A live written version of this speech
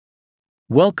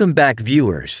Welcome back,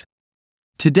 viewers.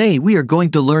 Today we are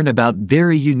going to learn about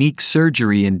very unique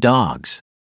surgery in dogs.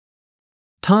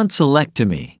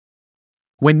 Tonsillectomy.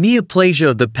 When neoplasia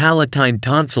of the palatine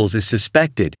tonsils is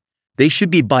suspected, they should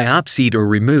be biopsied or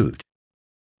removed.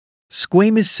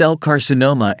 Squamous cell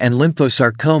carcinoma and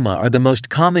lymphosarcoma are the most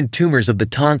common tumors of the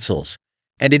tonsils,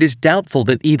 and it is doubtful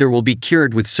that either will be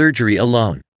cured with surgery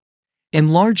alone.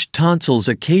 Enlarged tonsils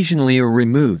occasionally are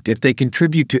removed if they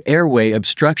contribute to airway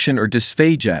obstruction or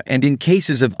dysphagia and in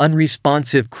cases of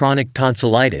unresponsive chronic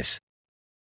tonsillitis.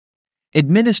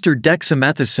 Administer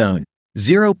dexamethasone,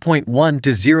 0.1 to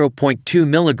 0.2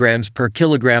 mg per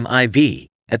kilogram IV,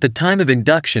 at the time of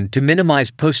induction to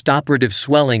minimize postoperative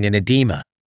swelling and edema.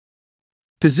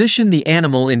 Position the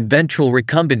animal in ventral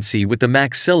recumbency with the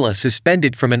maxilla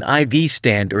suspended from an IV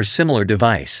stand or similar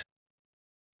device.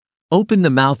 Open the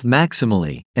mouth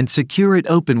maximally and secure it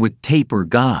open with tape or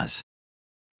gauze.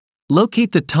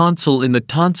 Locate the tonsil in the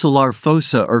tonsillar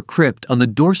fossa or crypt on the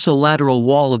dorsolateral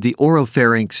wall of the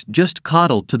oropharynx just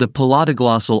caudal to the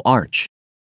palatoglossal arch.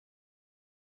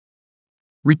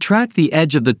 Retract the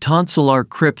edge of the tonsillar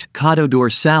crypt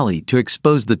caudodorsally to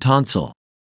expose the tonsil.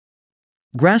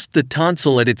 Grasp the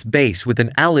tonsil at its base with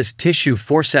an Alice tissue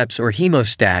forceps or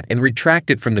hemostat and retract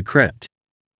it from the crypt.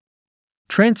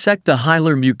 Transect the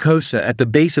hilar mucosa at the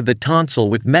base of the tonsil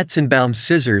with Metzenbaum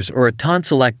scissors or a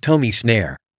tonsillectomy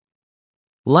snare.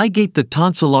 Ligate the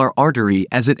tonsillar artery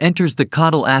as it enters the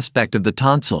caudal aspect of the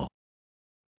tonsil.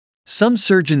 Some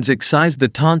surgeons excise the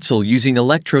tonsil using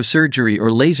electrosurgery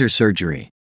or laser surgery.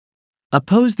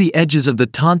 Oppose the edges of the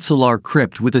tonsillar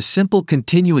crypt with a simple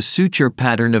continuous suture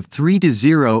pattern of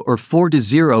 3-0 or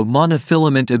 4-0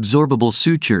 monofilament absorbable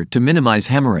suture to minimize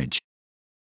hemorrhage.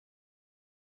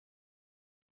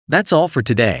 That's all for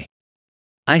today.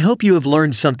 I hope you have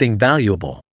learned something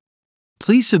valuable.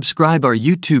 Please subscribe our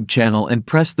YouTube channel and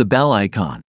press the bell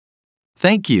icon.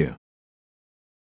 Thank you.